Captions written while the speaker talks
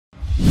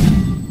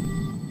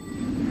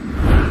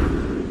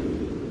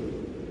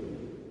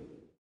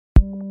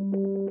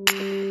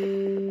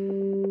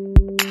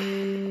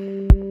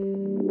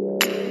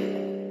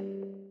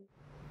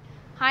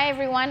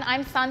everyone,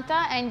 I'm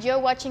Santa and you're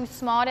watching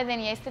Smarter Than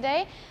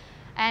Yesterday.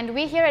 And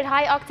we're here at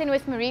High Octane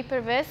with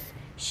Purvis.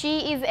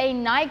 She is a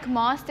Nike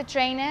master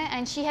trainer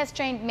and she has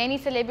trained many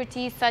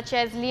celebrities such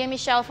as Lea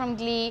Michelle from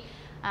Glee,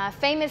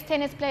 famous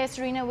tennis player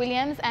Serena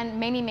Williams, and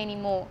many, many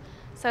more.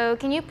 So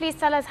can you please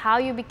tell us how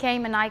you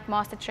became a Nike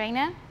master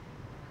trainer?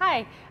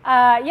 Hi.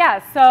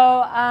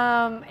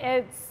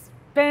 It's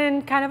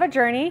been kind of a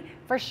journey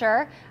for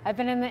sure. I've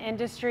been in the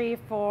industry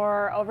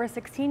for over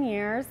 16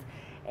 years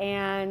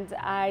and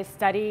I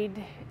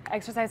studied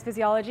exercise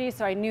physiology,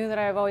 so I knew that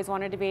I've always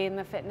wanted to be in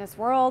the fitness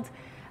world.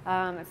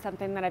 It's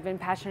something that I've been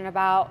passionate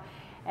about.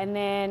 And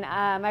then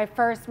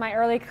my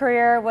early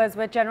career was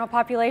with general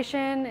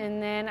population,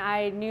 and then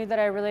I knew that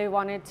I really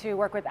wanted to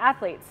work with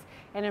athletes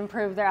and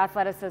improve their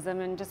athleticism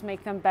and just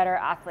make them better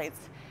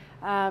athletes.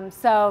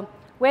 So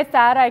with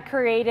that, I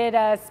created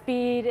a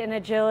speed and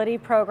agility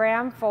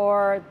program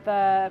for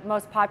the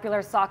most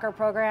popular soccer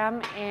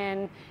program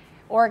in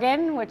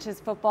Oregon, which is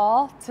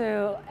football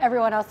to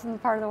everyone else in the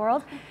part of the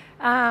world.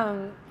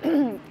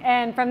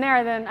 And from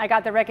there, then I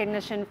got the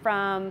recognition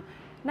from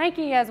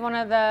Nike as one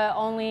of the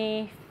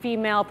only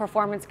female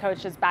performance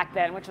coaches back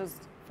then, which was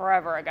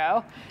forever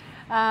ago.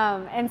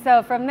 And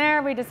so from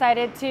there, we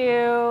decided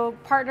to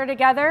partner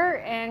together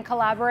and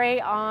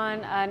collaborate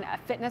on a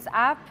fitness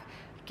app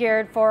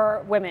geared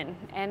for women.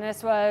 And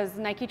this was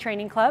Nike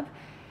Training Club.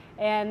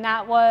 And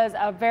that was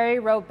a very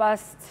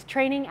robust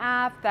training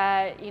app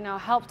that,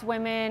 helped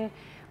women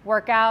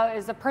work out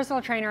as a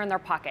personal trainer in their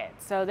pocket.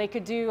 So they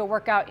could do a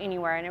workout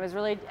anywhere. And it was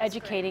really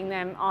educating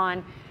them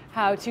on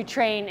how to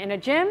train in a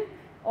gym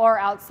or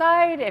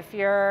outside, if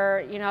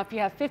you're, if you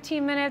have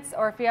 15 minutes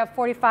or if you have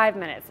 45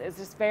 minutes. It's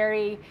just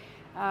very,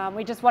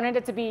 we just wanted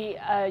it to be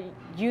a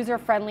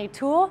user-friendly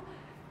tool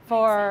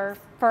for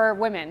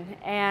women.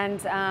 And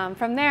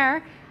from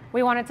there,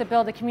 we wanted to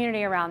build a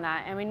community around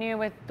that. And we knew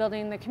with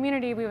building the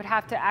community, we would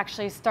have to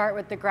actually start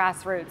with the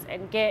grassroots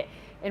and get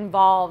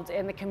involved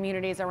in the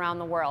communities around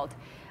the world.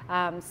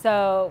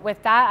 So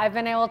with that, I've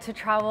been able to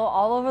travel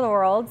all over the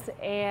world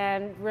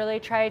and really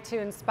try to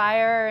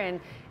inspire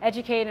and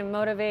educate and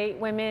motivate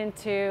women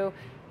to,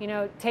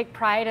 take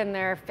pride in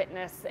their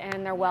fitness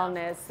and their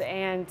wellness,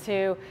 and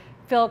to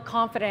feel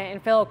confident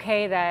and feel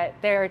okay that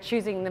they're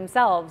choosing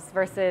themselves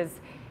versus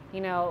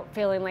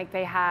feeling like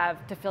they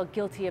have to feel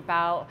guilty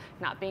about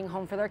not being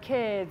home for their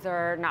kids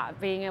or not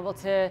being able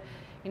to,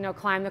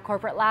 climb the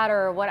corporate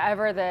ladder or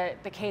whatever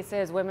the case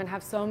is. Women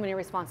have so many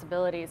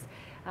responsibilities.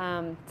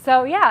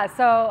 So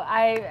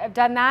I've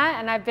done that,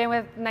 and I've been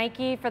with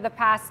Nike for the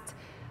past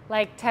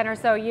 10 or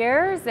so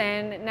years,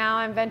 and now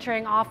I'm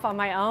venturing off on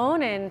my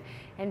own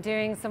and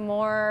doing some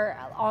more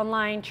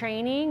online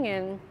training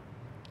and,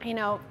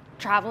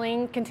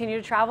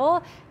 continue to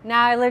travel.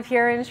 Now I live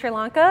here in Sri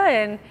Lanka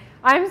and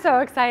I'm so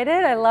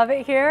excited. I love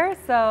it here.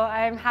 So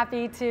I'm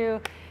happy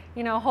to,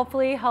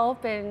 hopefully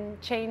help and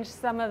change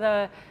some of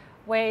the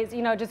ways,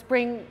 just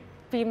bring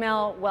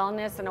female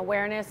wellness and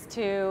awareness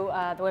to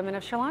the women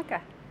of Sri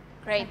Lanka.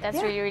 Great, that's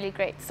really, really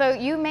great. So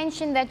you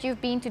mentioned that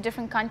you've been to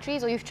different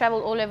countries or you've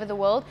traveled all over the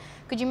world.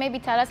 Could you maybe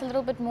tell us a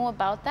little bit more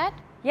about that?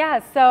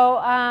 Yeah, so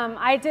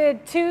I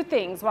did two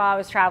things while I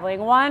was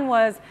traveling. One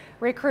was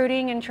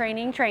recruiting and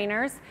training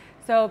trainers.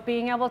 So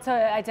being able to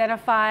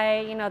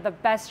identify, the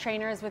best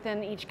trainers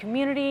within each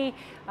community,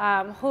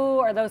 who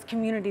are those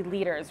community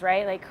leaders,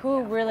 right? Like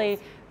who really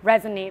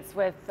resonates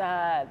with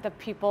the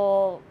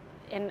people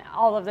in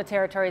all of the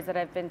territories that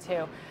I've been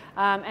to.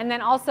 And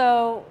then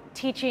also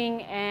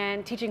teaching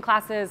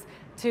classes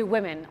to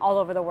women all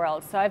over the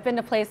world. So I've been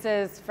to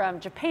places from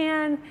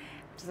Japan,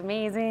 which is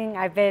amazing.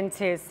 I've been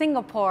to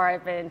Singapore,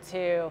 I've been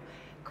to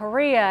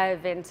Korea,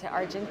 I've been to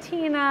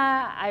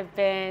Argentina, I've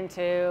been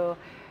to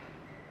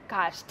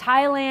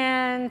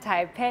Thailand,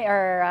 Taipei,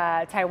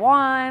 or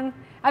Taiwan.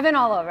 I've been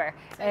all over.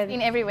 So it's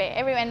been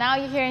everywhere. Now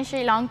you're here in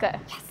Sri Lanka.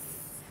 Yes,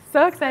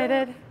 so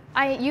excited.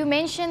 You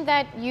mentioned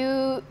that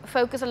you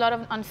focus a lot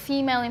on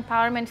female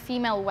empowerment,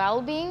 female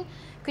well-being.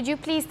 Could you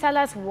please tell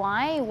us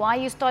why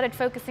you started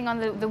focusing on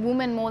the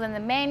women more than the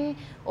men,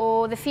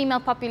 or the female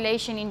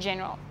population in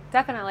general?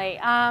 Definitely.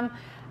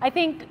 I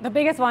think the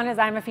biggest one is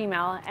I'm a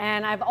female,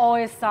 and I've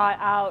always sought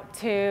out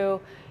to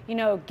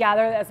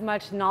gather as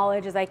much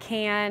knowledge as I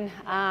can.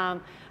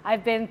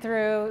 I've been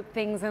through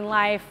things in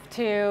life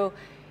to,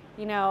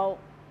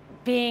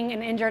 being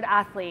an injured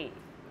athlete,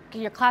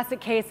 your classic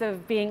case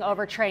of being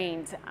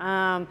overtrained,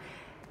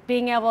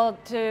 being able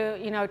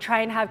to,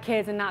 try and have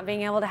kids and not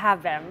being able to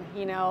have them,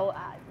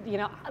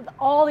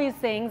 all these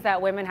things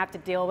that women have to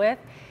deal with.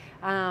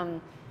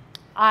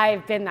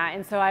 I've been that,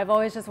 and so I've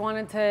always just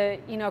wanted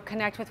to,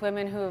 connect with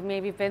women who have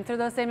maybe been through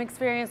those same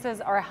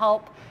experiences or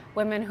help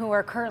women who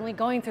are currently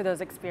going through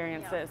those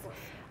experiences.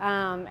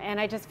 And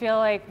I just feel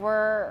like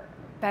we're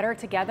better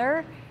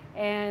together,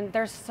 and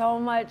there's so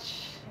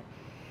much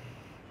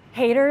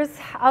haters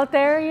out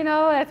there,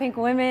 I think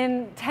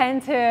women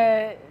tend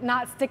to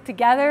not stick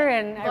together,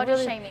 and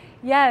body shaming.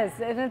 Yes,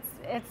 and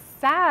it's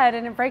sad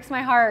and it breaks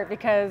my heart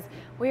because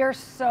we are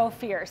so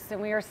fierce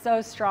and we are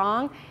so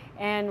strong,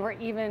 and we're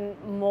even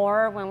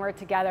more when we're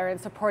together and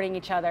supporting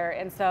each other.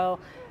 And so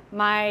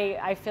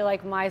I feel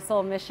like my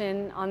sole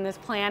mission on this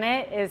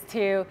planet is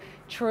to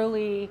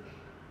truly,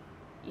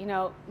 you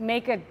know,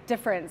 make a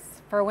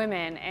difference for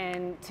women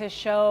and to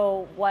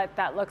show what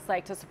that looks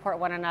like to support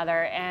one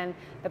another. And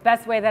the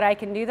best way that I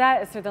can do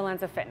that is through the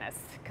lens of fitness,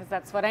 because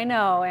that's what I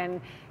know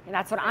and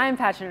that's what I'm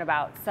passionate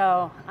about.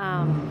 So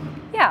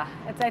yeah,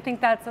 I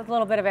think that's a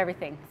little bit of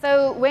everything.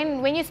 So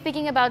when you're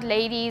speaking about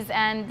ladies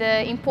and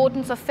the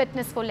importance of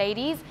fitness for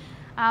ladies,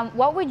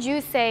 what would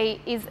you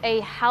say is a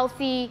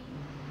healthy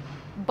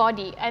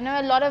body? I know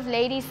a lot of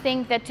ladies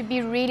think that to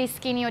be really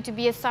skinny or to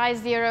be a size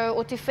 0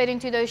 or to fit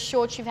into those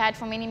shorts you've had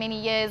for many,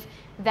 many years,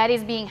 that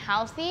is being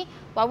healthy.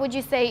 What would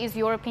you say is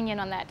your opinion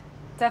on that?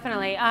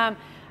 Definitely.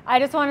 I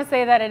just want to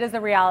say that it is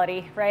a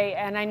reality, right?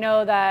 And I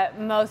know that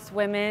most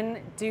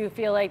women do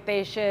feel like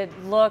they should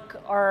look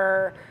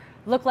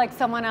like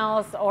someone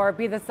else or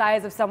be the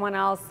size of someone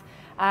else.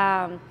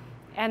 And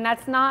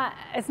it's not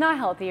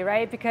healthy,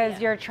 right? Because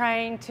you're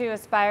trying to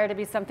aspire to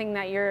be something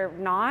that you're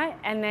not,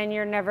 and then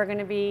you're never going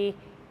to be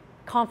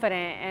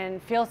confident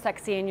and feel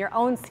sexy in your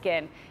own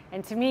skin.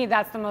 And to me,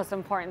 that's the most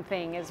important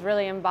thing, is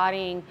really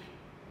embodying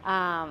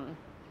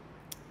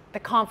the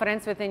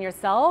confidence within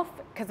yourself,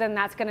 because then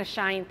that's going to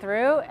shine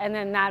through, and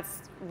then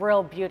that's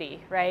real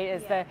beauty, right?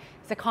 It's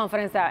the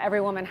confidence that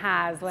every woman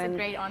has. That's a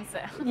great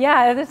answer.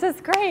 Yeah, this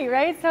is great,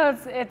 right? So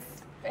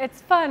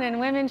it's fun, and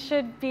women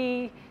should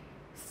be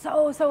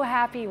so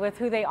happy with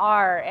who they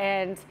are,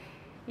 and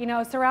you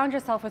know, surround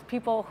yourself with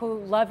people who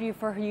love you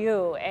for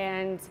you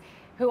and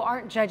who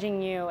aren't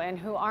judging you and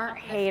who aren't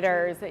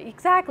haters.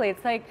 Exactly.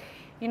 It's like,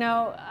 you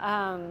know,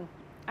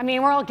 I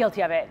mean, we're all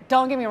guilty of it.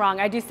 Don't get me wrong.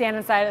 I do stand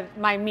inside of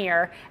my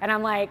mirror and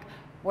I'm like,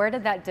 where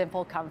did that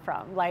dimple come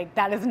from? Like,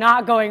 that is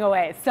not going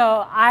away.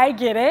 So I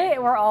get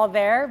it. We're all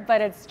there, but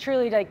it's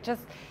truly like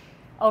just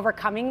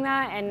overcoming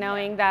that and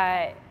knowing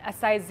that a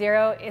size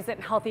 0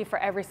 isn't healthy for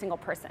every single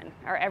person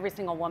or every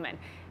single woman.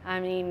 I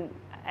mean,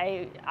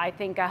 I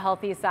think a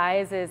healthy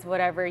size is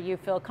whatever you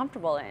feel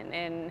comfortable in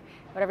and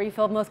whatever you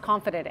feel most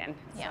confident in.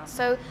 Yeah.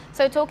 So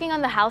talking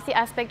on the healthy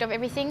aspect of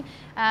everything,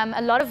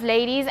 a lot of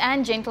ladies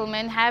and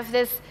gentlemen have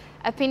this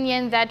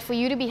opinion that for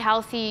you to be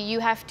healthy, you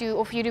have to,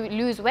 or for you to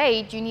lose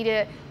weight, you need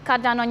to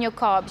cut down on your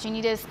carbs. You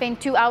need to spend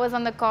 2 hours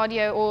on the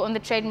cardio or on the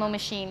treadmill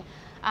machine.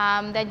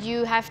 That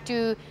you have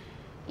to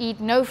eat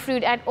no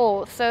fruit at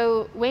all.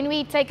 So when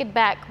we take it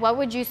back, what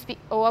would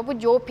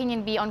your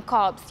opinion be on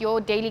carbs,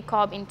 your daily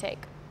carb intake?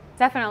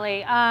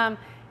 Definitely.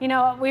 You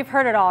know, we've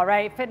heard it all,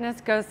 right? Fitness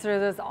goes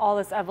through all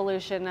this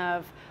evolution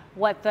of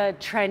what the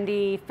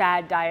trendy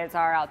fad diets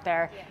are out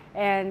there.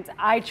 Yeah. And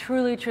I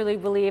truly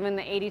believe in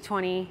the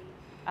 80-20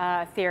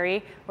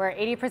 theory, where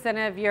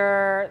 80% of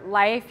your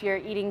life you're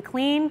eating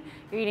clean,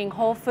 you're eating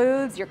whole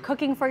foods, you're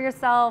cooking for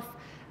yourself,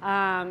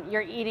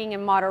 you're eating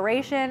in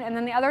moderation, and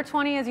then the other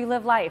 20 is you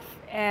live life.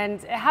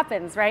 And it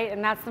happens, right?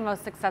 And that's the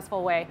most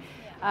successful way.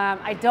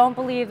 I don't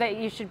believe that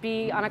you should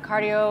be on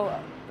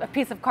a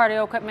piece of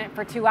cardio equipment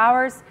for 2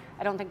 hours.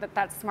 I don't think that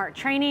that's smart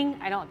training.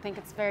 I don't think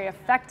it's very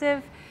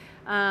effective.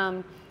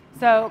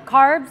 So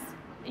carbs,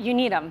 you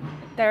need them.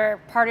 They're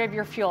part of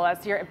your fuel.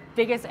 That's your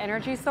biggest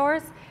energy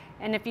source.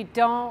 And if you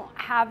don't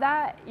have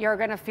that, you're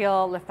gonna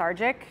feel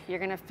lethargic. You're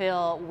gonna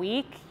feel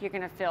weak. You're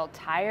gonna feel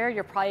tired.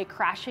 You're probably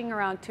crashing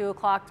around 2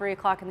 o'clock, 3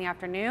 o'clock in the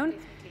afternoon.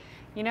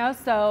 You know,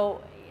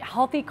 so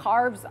healthy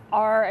carbs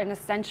are an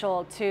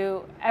essential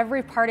to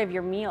every part of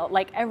your meal,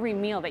 like every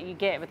meal that you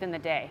get within the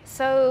day.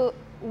 So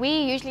we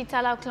usually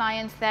tell our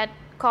clients that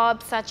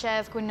carbs such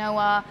as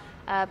quinoa,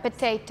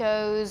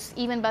 potatoes,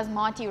 even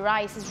basmati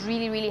rice is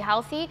really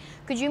healthy.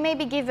 Could you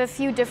maybe give a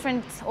few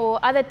different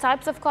or other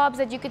types of carbs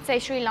that you could say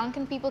Sri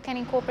Lankan people can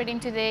incorporate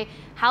into their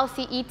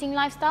healthy eating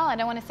lifestyle? I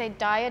don't want to say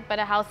diet, but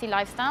a healthy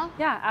lifestyle.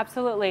 Yeah,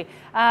 absolutely.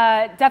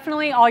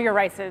 Definitely all your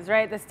rices,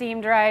 right? The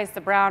steamed rice,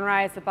 the brown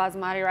rice, the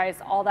basmati rice,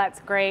 all that's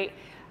great.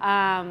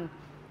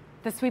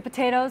 The sweet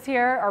potatoes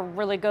here are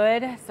really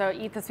good. So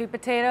eat the sweet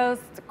potatoes.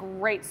 It's a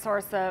great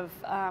source of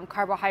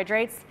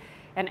carbohydrates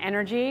and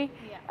energy.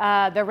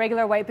 Yeah. The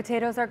regular white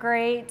potatoes are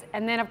great.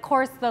 And then of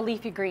course the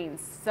leafy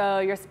greens. So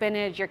your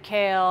spinach, your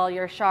kale,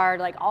 your chard,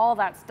 like all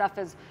that stuff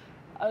is,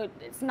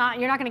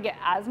 you're not gonna get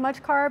as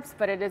much carbs,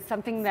 but it is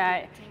something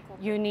that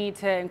you need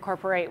to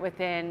incorporate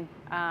within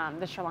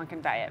the Sri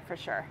Lankan diet for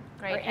sure.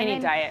 Great. Or any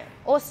diet.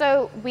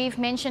 Also, we've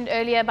mentioned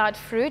earlier about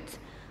fruit.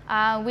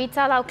 We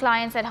tell our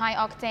clients at High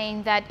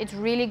Octane that it's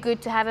really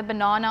good to have a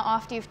banana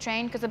after you've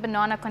trained, because a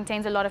banana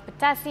contains a lot of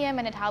potassium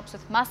and it helps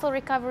with muscle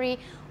recovery.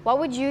 What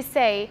would you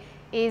say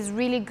is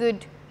really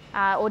good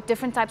or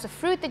different types of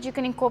fruit that you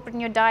can incorporate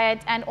in your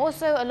diet? And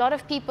also a lot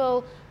of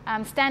people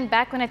stand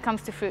back when it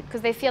comes to fruit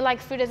because they feel like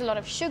fruit has a lot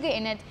of sugar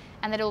in it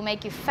and that it will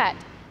make you fat.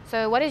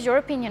 So what is your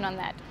opinion on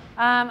that?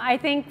 I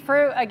think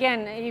fruit,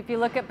 again, if you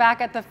look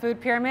back at the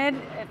food pyramid,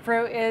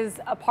 fruit is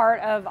a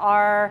part of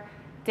our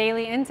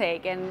daily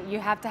intake and you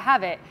have to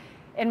have it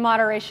in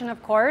moderation,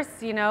 of course.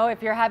 You know,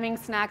 if you're having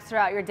snacks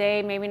throughout your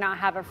day, maybe not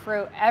have a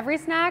fruit every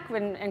snack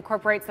and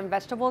incorporate some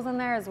vegetables in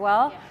there as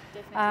well.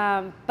 Yeah,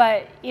 definitely.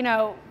 But you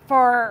know,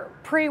 for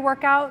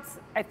pre-workouts,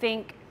 I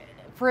think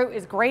fruit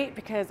is great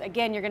because,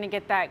 again, you're going to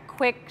get that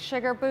quick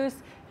sugar boost.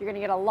 You're going to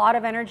get a lot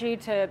of energy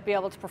to be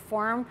able to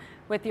perform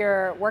with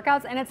your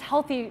workouts, and it's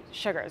healthy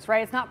sugars,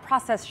 right? It's not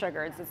processed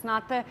sugars. It's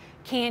not the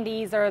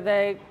candies or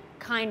the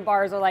kind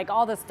bars or like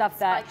all the stuff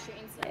that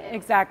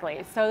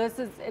exactly. So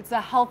it's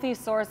a healthy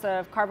source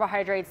of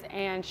carbohydrates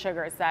and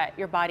sugars that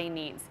your body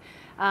needs.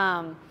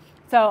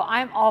 So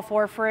I'm all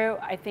for fruit.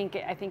 I think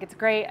it's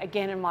great,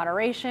 again, in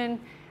moderation,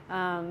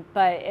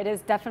 but it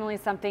is definitely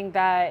something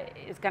that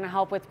is going to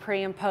help with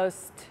pre and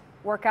post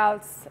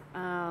workouts,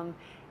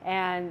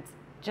 and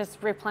just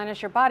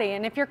replenish your body.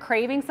 And if you're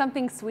craving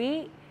something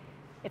sweet,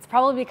 it's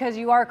probably because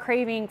you are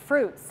craving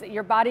fruits.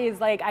 Your body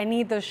is like, I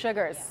need those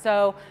sugars. Yeah.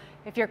 So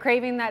if you're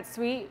craving that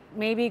sweet,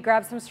 maybe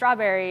grab some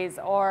strawberries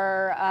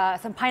or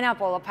some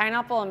pineapple. The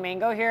pineapple and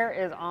mango here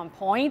is on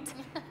point,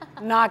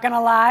 not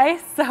gonna lie.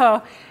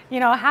 So,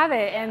 have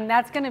it, and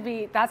that's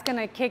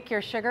gonna kick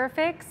your sugar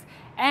fix,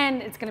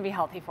 and it's gonna be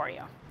healthy for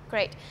you.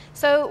 Great.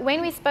 So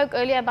when we spoke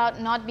earlier about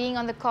not being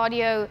on the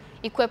cardio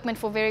equipment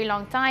for a very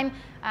long time,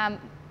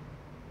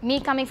 me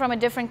coming from a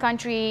different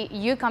country,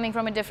 you coming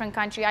from a different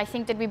country, I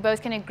think that we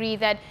both can agree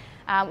that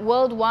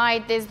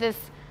worldwide there's this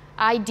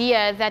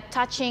idea that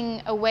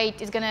touching a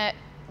weight is going to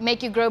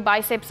make you grow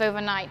biceps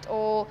overnight,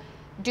 or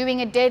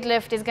doing a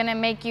deadlift is going to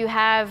make you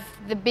have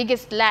the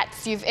biggest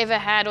lats you've ever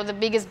had, or the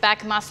biggest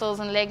back muscles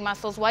and leg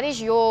muscles. What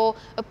is your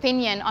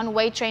opinion on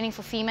weight training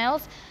for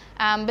females?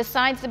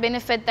 Besides the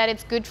benefit that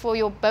it's good for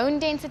your bone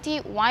density,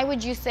 why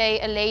would you say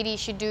a lady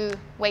should do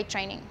weight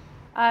training?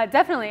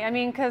 Definitely. I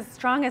mean, because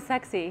strong is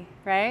sexy,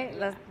 right?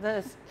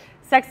 The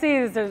sexy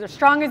is the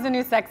strong is the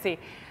new sexy.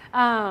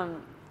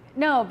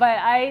 No, but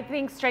I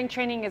think strength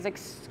training is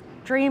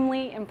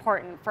extremely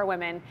important for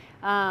women.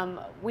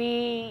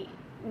 We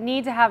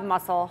need to have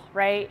muscle,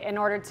 right, in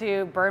order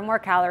to burn more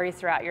calories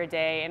throughout your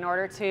day, in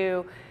order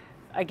to,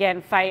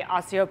 again, fight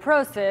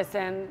osteoporosis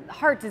and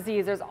heart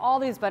disease. There's all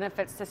these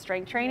benefits to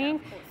strength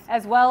training,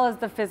 as well as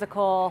the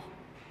physical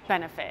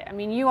benefit. I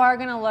mean, you are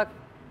going to look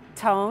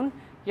toned.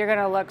 You're going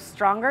to look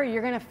stronger.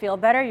 You're going to feel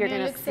better. You're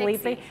going to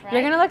sleep. Sexy, right?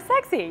 You're going to look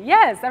sexy.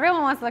 Yes,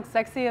 everyone wants to look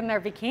sexy in their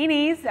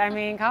bikinis. I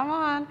mean, come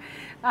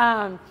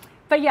on.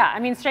 But yeah, I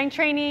mean, strength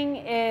training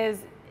is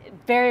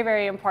very,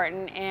 very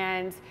important.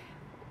 And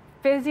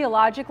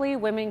physiologically,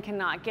 women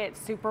cannot get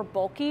super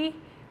bulky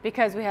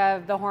because we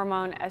have the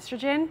hormone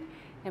estrogen,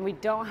 and we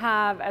don't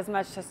have as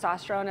much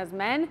testosterone as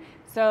men.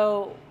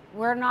 So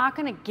we're not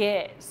going to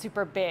get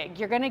super big.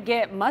 You're going to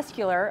get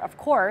muscular, of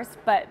course,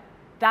 but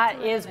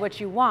that is what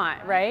you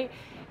want, right?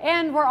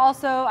 And we're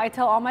also, I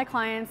tell all my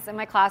clients in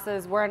my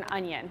classes, we're an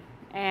onion,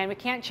 and we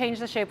can't change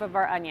the shape of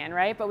our onion,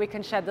 right? But we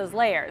can shed those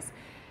layers.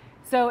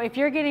 So if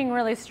you're getting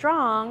really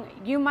strong,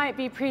 you might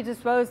be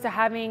predisposed to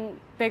having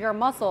bigger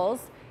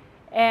muscles,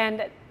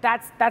 and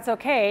that's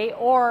okay.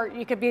 Or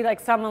you could be like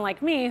someone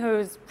like me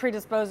who's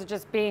predisposed to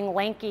just being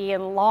lanky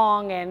and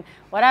long and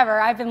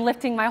whatever. I've been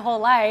lifting my whole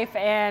life,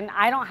 and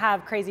I don't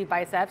have crazy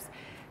biceps.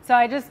 So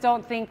I just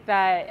don't think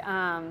that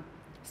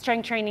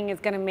strength training is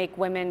going to make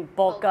women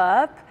bulk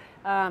up.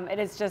 It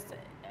is just,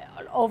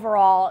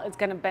 overall, it's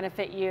going to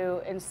benefit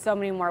you in so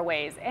many more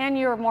ways. And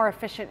you're more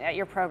efficient at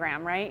your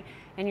program, right?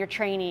 And your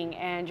training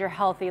and your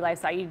healthy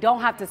lifestyle. You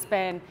don't have to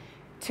spend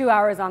 2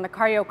 hours on the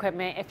cardio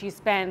equipment if you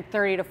spend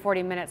 30 to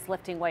 40 minutes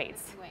lifting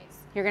weights.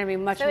 You're going to be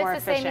much more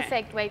efficient. So it's the same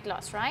effect weight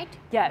loss, right?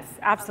 Yes,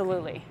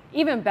 absolutely. Okay.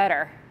 Even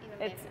better.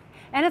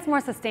 And it's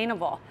more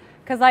sustainable.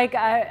 Because like,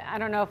 I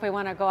don't know if we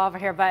want to go over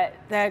here, but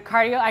the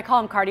cardio, I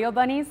call them cardio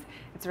bunnies.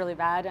 It's really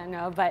bad, I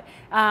know, but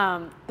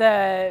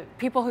the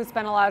people who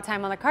spend a lot of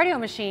time on the cardio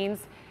machines,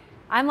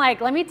 I'm like,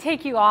 let me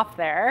take you off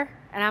there,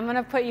 and I'm going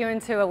to put you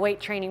into a weight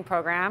training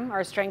program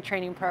or a strength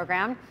training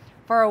program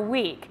for a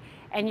week,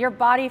 and your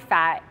body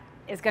fat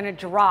is going to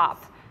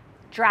drop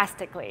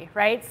drastically,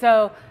 right?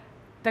 So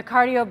the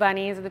cardio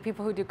bunnies, or the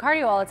people who do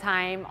cardio all the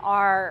time,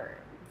 are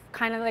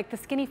kind of like the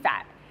skinny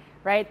fat.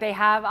 Right? They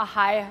have a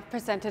high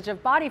percentage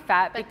of body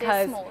fat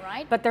because they're small,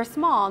 right? But they're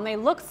small and they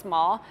look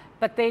small,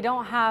 but they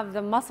don't have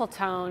the muscle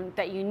tone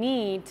that you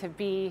need to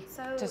be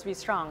just be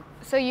strong.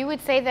 So you would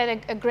say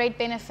that a great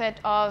benefit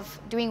of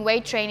doing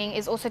weight training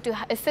is also to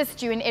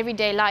assist you in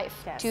everyday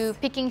life, to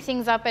picking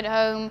things up at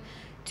home,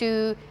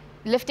 to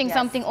lifting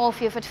something off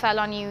you if it fell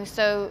on you.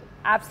 So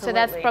absolutely. So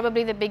that's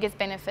probably the biggest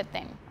benefit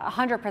then.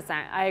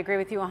 100%. I agree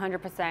with you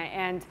 100%.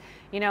 And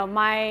you know,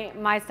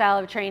 my style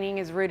of training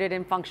is rooted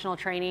in functional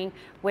training,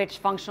 which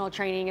functional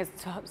training is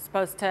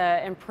supposed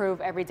to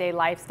improve everyday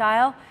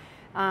lifestyle.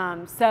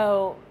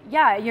 So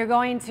yeah, you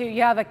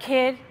have a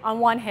kid on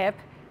one hip,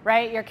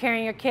 right? You're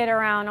carrying your kid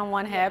around on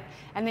one hip,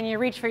 and then you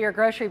reach for your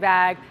grocery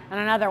bag on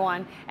another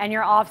one, and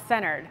you're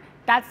off-centered.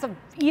 That's the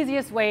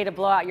easiest way to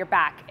blow out your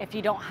back if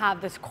you don't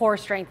have this core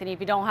strength, and if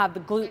you don't have the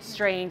glute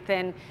strength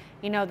and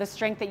the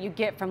strength that you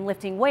get from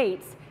lifting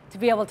weights to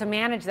be able to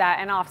manage that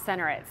and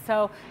off-center it.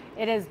 So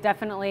it is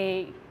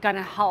definitely going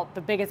to help.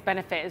 The biggest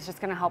benefit is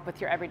just going to help with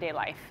your everyday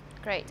life.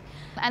 Great.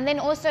 And then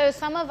also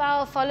some of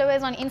our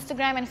followers on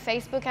Instagram and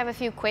Facebook have a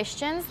few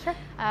questions.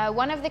 Sure.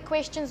 One of the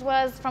questions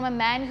was from a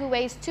man who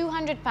weighs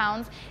 200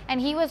 pounds, and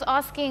he was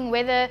asking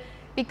whether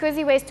because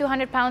he weighs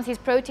 200 pounds, his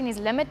protein is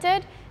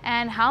limited,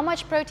 and how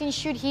much protein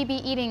should he be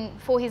eating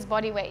for his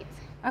body weight?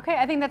 Okay,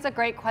 I think that's a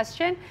great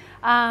question.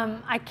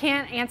 I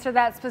can't answer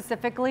that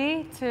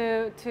specifically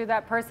to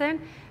that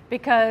person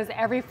because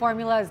every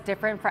formula is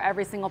different for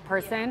every single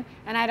person,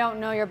 and I don't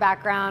know your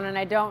background and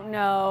I don't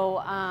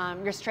know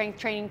your strength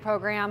training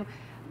program,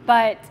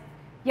 but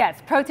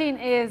yes, protein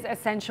is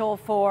essential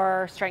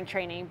for strength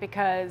training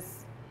because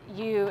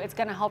it's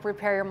going to help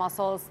repair your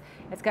muscles.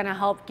 It's going to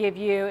help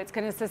it's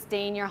going to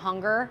sustain your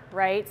hunger,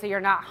 right? So you're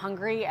not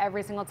hungry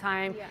every single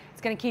time. Yeah.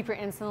 It's going to keep your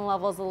insulin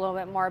levels a little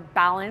bit more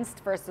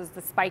balanced versus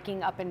the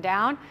spiking up and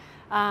down.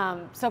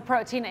 So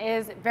protein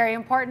is very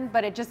important,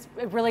 but it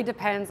really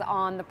depends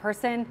on the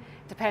person,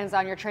 depends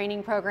on your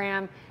training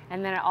program,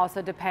 and then it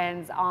also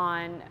depends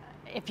on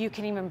if you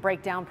can even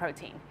break down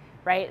protein,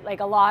 right? Like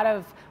a lot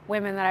of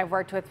women that I've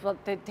worked with,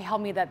 they tell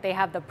me that they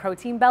have the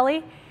protein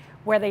belly,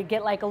 where they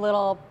get like a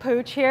little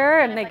pooch here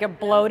and they get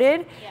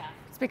bloated. Yeah.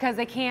 It's because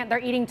they're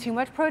eating too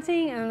much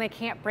protein and they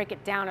can't break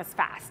it down as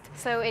fast.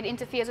 So it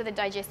interferes with the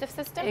digestive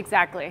system?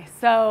 Exactly.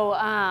 So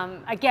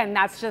again,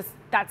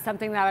 that's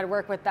something that I would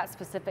work with that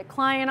specific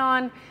client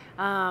on.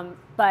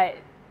 But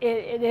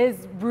it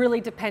is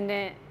really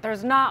dependent.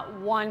 There's not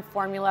one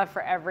formula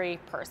for every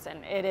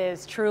person. It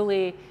is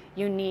truly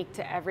unique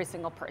to every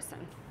single person.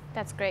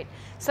 That's great.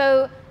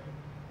 So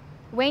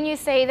when you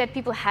say that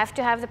people have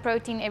to have the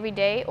protein every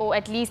day or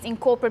at least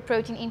incorporate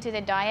protein into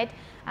their diet,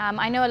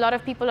 I know a lot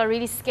of people are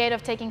really scared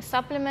of taking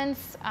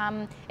supplements.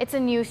 It's a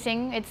new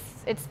thing.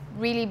 It's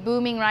really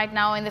booming right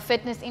now in the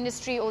fitness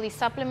industry, all these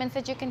supplements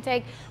that you can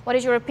take. What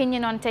is your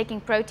opinion on taking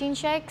protein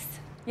shakes?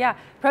 Yeah,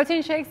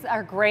 protein shakes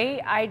are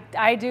great.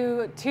 I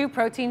do 2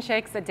 protein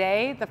shakes a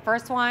day. The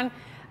first one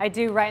I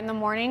do right in the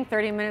morning,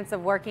 30 minutes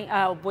of waking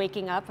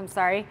up,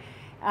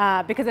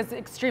 because it's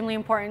extremely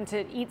important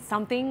to eat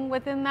something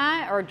within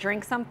that or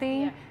drink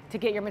something to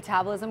get your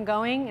metabolism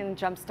going and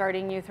jump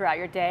starting you throughout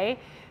your day.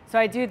 So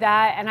I do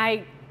that, and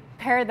I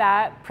pair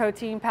that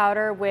protein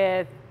powder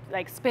with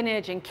like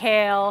spinach and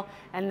kale,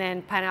 and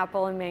then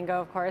pineapple and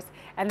mango, of course,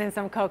 and then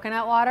some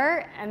coconut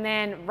water. And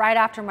then right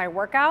after my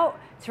workout,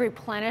 to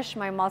replenish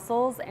my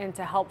muscles and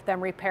to help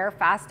them repair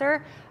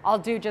faster, I'll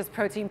do just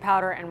protein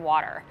powder and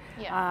water.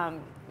 Yeah.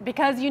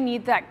 Because you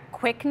need that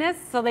quickness.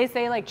 So they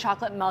say like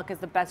chocolate milk is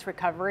the best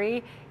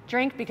recovery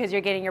drink because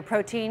you're getting your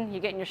protein,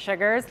 you're getting your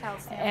sugars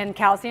and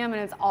calcium,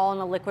 and it's all in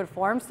a liquid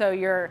form. So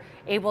you're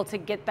able to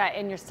get that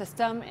in your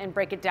system and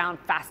break it down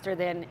faster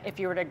than if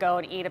you were to go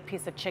and eat a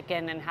piece of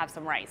chicken and have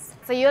some rice.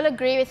 So you'll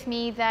agree with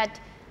me that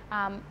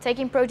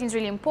taking protein is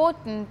really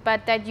important,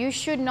 but that you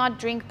should not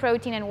drink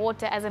protein and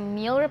water as a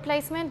meal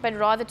replacement, but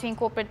rather to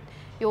incorporate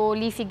your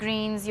leafy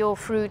greens, your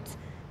fruit,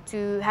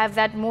 to have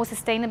that more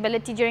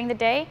sustainability during the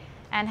day,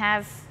 and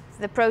have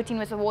the protein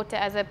with the water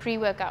as a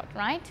pre-workout,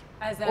 right?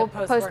 As a or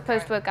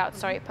post-workout.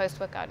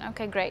 Post-workout.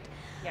 Okay, great.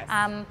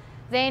 Yes.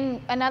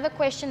 Then another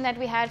question that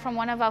we had from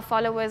one of our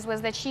followers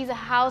was that she's a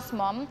house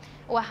mom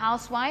or a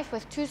housewife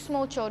with 2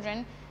 small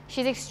children.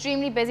 She's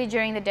extremely busy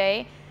during the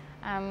day,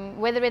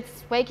 whether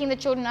it's waking the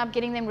children up,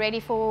 getting them ready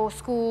for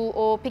school,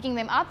 or picking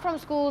them up from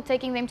school,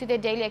 taking them to their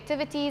daily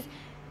activities.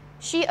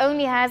 She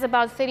only has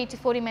about 30 to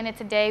 40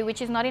 minutes a day,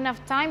 which is not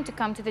enough time to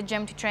come to the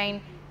gym to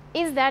train.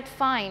 Is that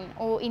fine,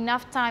 or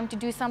enough time to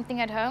do something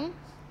at home?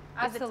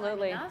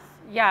 Absolutely.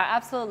 Yeah,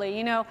 absolutely.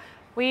 You know,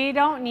 we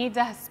don't need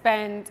to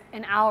spend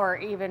an hour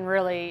even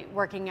really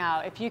working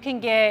out. If you can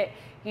get,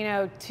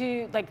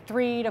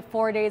 3 to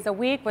 4 days a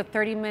week with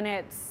 30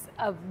 minutes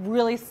of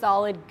really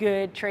solid,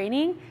 good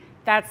training,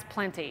 that's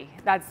plenty.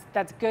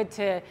 That's good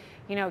to,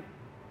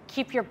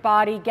 keep your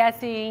body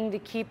guessing, to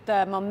keep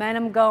the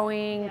momentum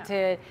going,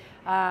 to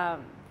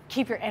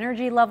keep your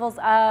energy levels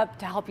up,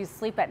 to help you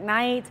sleep at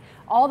night.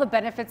 All the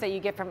benefits that you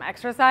get from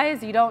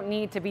exercise, you don't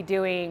need to be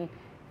doing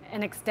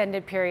an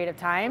extended period of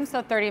time.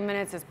 So 30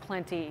 minutes is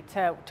plenty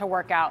to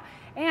work out.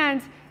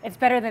 And it's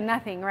better than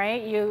nothing,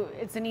 right?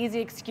 It's an easy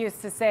excuse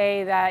to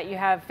say that you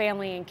have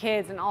family and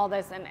kids and all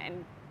this,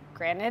 and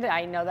granted,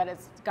 I know that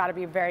it's gotta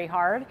be very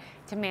hard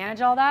to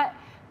manage all that,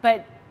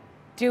 but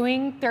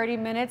doing 30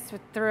 minutes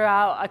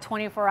throughout a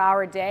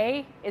 24-hour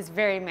day is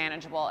very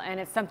manageable, and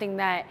it's something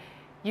that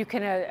you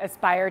can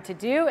aspire to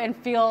do and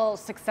feel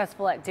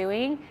successful at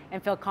doing,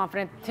 and feel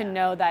confident to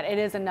know that it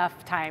is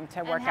enough time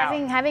to work out.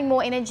 Having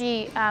more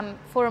energy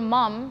for a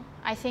mom,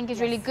 I think, is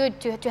really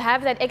good to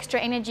have that extra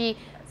energy,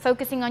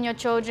 focusing on your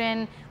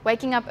children,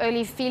 waking up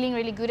early, feeling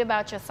really good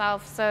about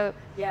yourself. So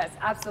yes,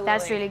 absolutely.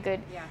 That's really good.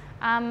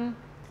 Yeah.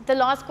 The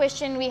last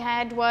question we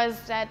had was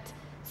that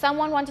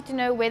someone wanted to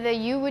know whether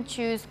you would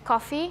choose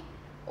coffee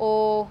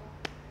or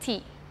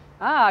tea.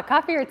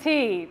 Coffee or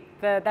tea?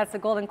 That's the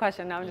golden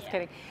question. No, I'm just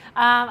kidding.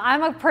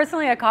 I'm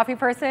personally a coffee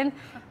person,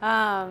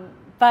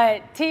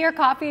 but tea or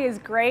coffee is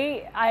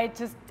great. I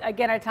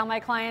tell my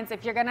clients,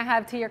 if you're gonna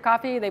have tea or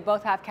coffee, they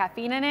both have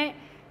caffeine in it.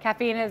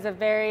 Caffeine is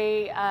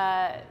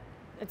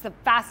it's the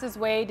fastest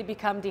way to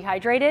become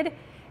dehydrated.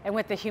 And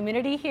with the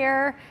humidity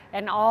here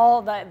and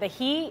all the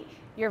heat,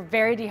 you're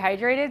very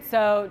dehydrated.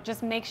 So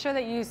just make sure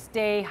that you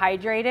stay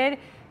hydrated.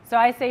 So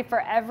I say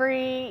for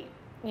every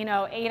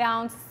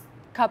 8-ounce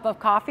cup of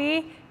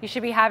coffee, you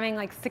should be having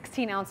like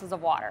 16 ounces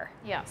of water.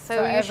 Yeah,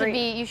 so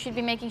you should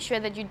be making sure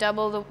that you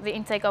double the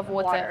intake of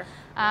water.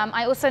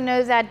 I also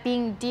know that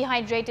being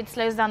dehydrated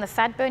slows down the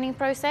fat burning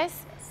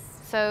process.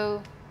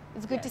 So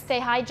it's good to stay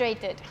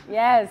hydrated.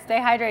 Yes, stay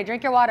hydrated.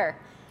 Drink your water.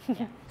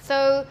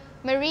 So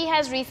Marie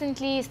has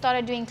recently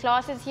started doing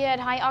classes here at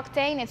High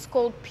Octane. It's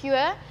called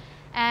Pure.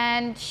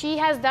 And she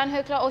has done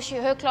her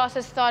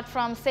classes start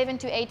from 7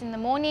 to 8 in the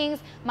mornings,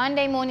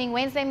 Monday morning,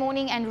 Wednesday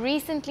morning, and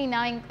recently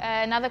now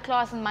another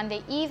class on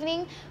Monday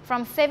evening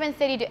from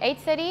 7:30 to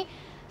 8:30.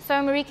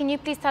 So Marie, can you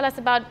please tell us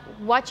about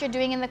what you're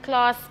doing in the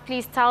class?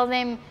 Please tell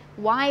them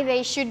why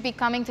they should be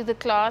coming to the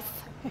class.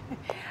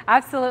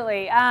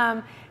 Absolutely.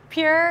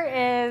 Pure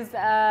is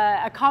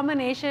a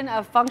combination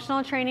of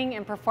functional training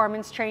and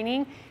performance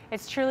training.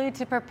 It's truly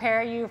to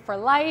prepare you for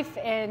life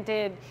and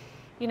to,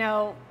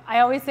 I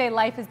always say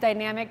life is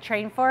dynamic,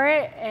 train for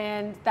it,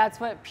 and that's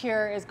what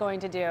Pure is going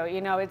to do.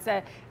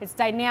 It's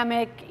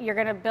dynamic, you're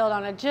gonna build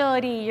on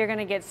agility, you're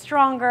gonna get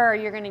stronger,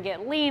 you're gonna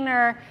get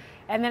leaner,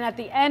 and then at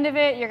the end of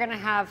it, you're gonna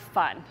have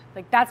fun.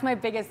 Like that's my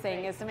biggest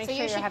thing, is to make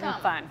sure you're having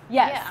fun.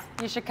 Yes,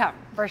 you should come,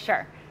 for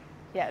sure,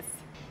 yes.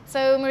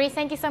 So Marie,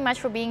 thank you so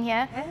much for being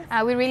here.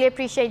 Yes. We really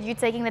appreciate you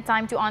taking the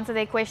time to answer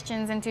their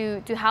questions and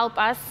to help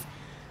us.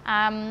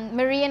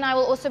 Marie and I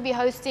will also be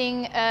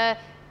hosting a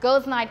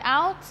Girls' Night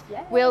Out.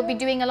 Yes. We'll be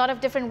doing a lot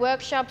of different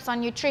workshops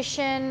on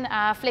nutrition,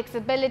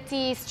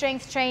 flexibility,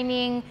 strength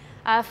training,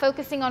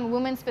 focusing on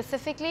women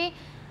specifically.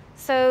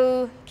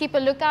 So keep a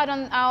lookout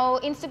on our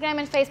Instagram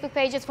and Facebook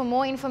pages for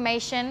more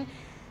information.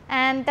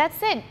 And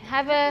that's it.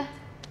 Have a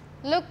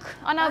look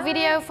on our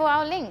video for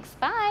our links.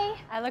 Bye.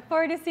 I look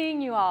forward to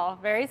seeing you all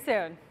very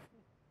soon.